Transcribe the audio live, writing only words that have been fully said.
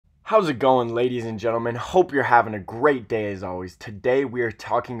How's it going, ladies and gentlemen? Hope you're having a great day as always. Today we are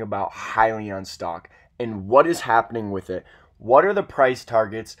talking about HYLN stock and what is happening with it. What are the price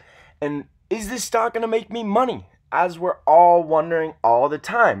targets? And is this stock going to make me money? As we're all wondering all the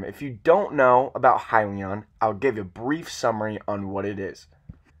time. If you don't know about HYLN, I'll give a brief summary on what it is.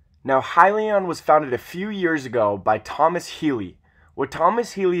 Now, HYLN was founded a few years ago by Thomas Healy. What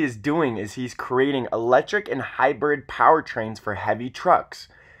Thomas Healy is doing is he's creating electric and hybrid powertrains for heavy trucks.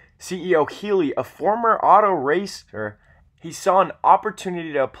 CEO Healy, a former auto racer, he saw an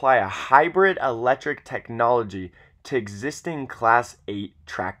opportunity to apply a hybrid electric technology to existing Class 8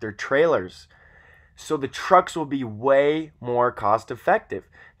 tractor trailers. So the trucks will be way more cost effective.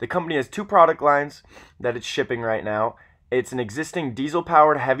 The company has two product lines that it's shipping right now. It's an existing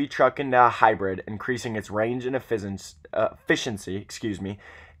diesel-powered heavy truck and a hybrid, increasing its range and efficiency.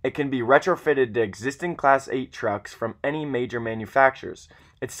 It can be retrofitted to existing Class 8 trucks from any major manufacturers.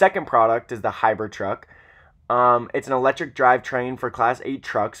 Its second product is the hybrid truck. It's an electric drivetrain for Class 8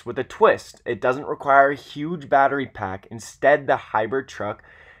 trucks with a twist. It doesn't require a huge battery pack. Instead, the hybrid truck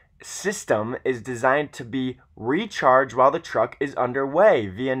system is designed to be recharged while the truck is underway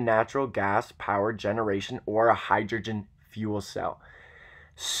via natural gas power generation or a hydrogen fuel cell.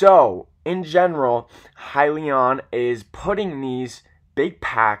 So, in general, HYLN is putting these big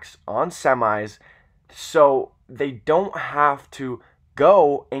packs on semis so they don't have to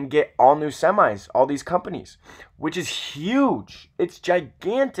go and get all new semis, all these companies, which is huge. It's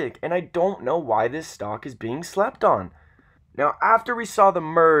gigantic, and I don't know why this stock is being slept on. Now, after we saw the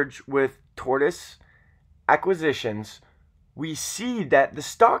merge with Tortoise Acquisitions, we see that the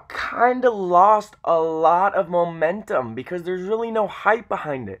stock kind of lost a lot of momentum because there's really no hype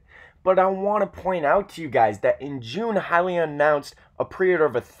behind it. But I want to point out to you guys that in June, HYLN announced a pre-order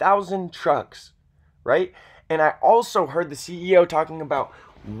of 1,000 trucks, right? And I also heard the CEO talking about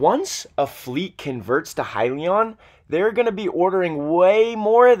once a fleet converts to HYLN, they're going to be ordering way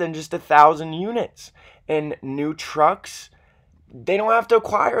more than just 1,000 units. And new trucks, they don't have to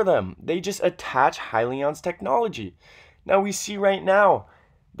acquire them. They just attach HYLN's technology. Now we see right now,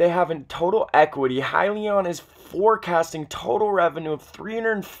 they have in total equity, HYLN is forecasting total revenue of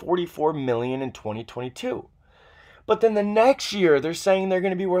 $344 million in 2022. But then the next year, they're saying they're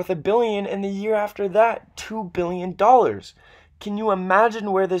going to be worth $1 billion, and the year after that, $2 billion. Can you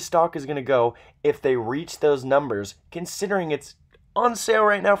imagine where this stock is going to go if they reach those numbers, considering it's on sale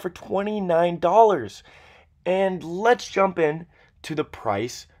right now for $29? And let's jump in to the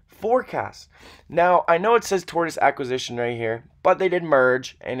price forecast. Now, I know it says Tortoise Acquisition right here, but they did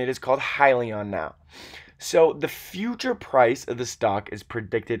merge, and it is called HYLN now. So the future price of the stock is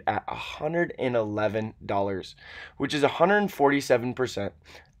predicted at $111, which is 147%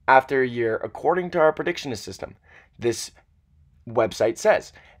 after a year, according to our prediction system. This website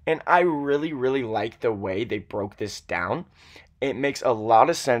says. And I really like the way they broke this down. It makes a lot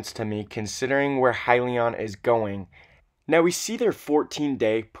of sense to me considering where HYLN is going. Now we see their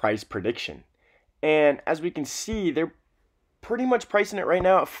 14-day price prediction. And as we can see, they're pretty much pricing it right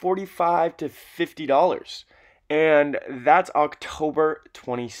now at $45 to $50. And that's October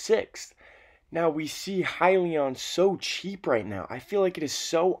 26th. Now we see HYLN so cheap right now. I feel like it is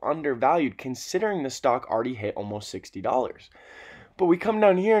so undervalued considering the stock already hit almost $60. But we come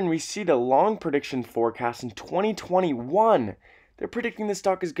down here and we see the long prediction forecast in 2021. They're predicting the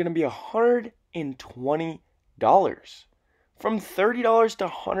stock is going to be $120. From $30 to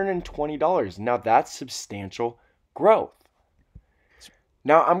 $120. Now that's substantial growth.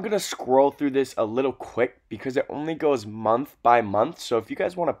 Now I'm going to scroll through this a little quick because it only goes month by month. So if you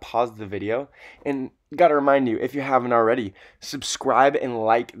guys want to pause the video, and got to remind you, if you haven't already, subscribe and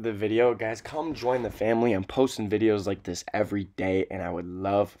like the video. Guys, come join the family. I'm posting videos like this every day, and I would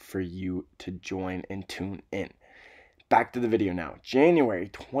love for you to join and tune in. Back to the video now. January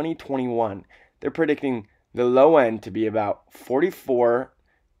 2021, they're predicting the low end to be about 44,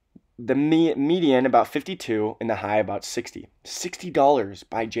 the median about 52, and the high about 60. $60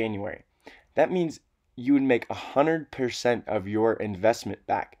 by January. That means you would make 100% of your investment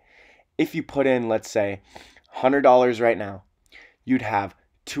back. If you put in, let's say, $100 right now, you'd have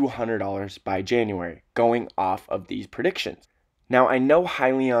 $200 by January going off of these predictions. Now, I know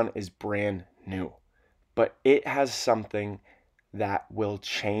HYLN is brand new, but it has something that will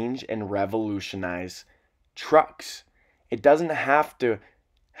change and revolutionize trucks. It doesn't have to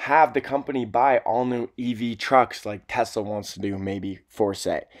have the company buy all new EV trucks like Tesla wants to do, maybe for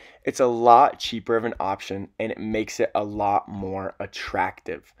say. It's a lot cheaper of an option, and it makes it a lot more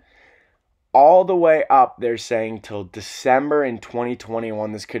attractive. All the way up, they're saying till December in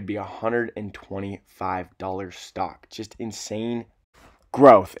 2021, this could be $125 stock. Just insane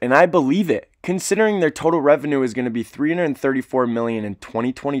growth, and I believe it, considering their total revenue is going to be $334 million in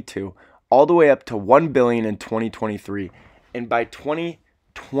 2022, all the way up to $1 billion in 2023, and by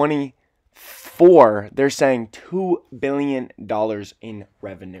 2024, they're saying $2 billion in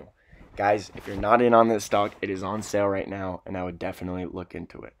revenue. Guys, if you're not in on this stock, it is on sale right now, and I would definitely look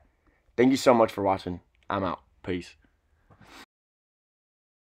into it. Thank you so much for watching. I'm out. Peace.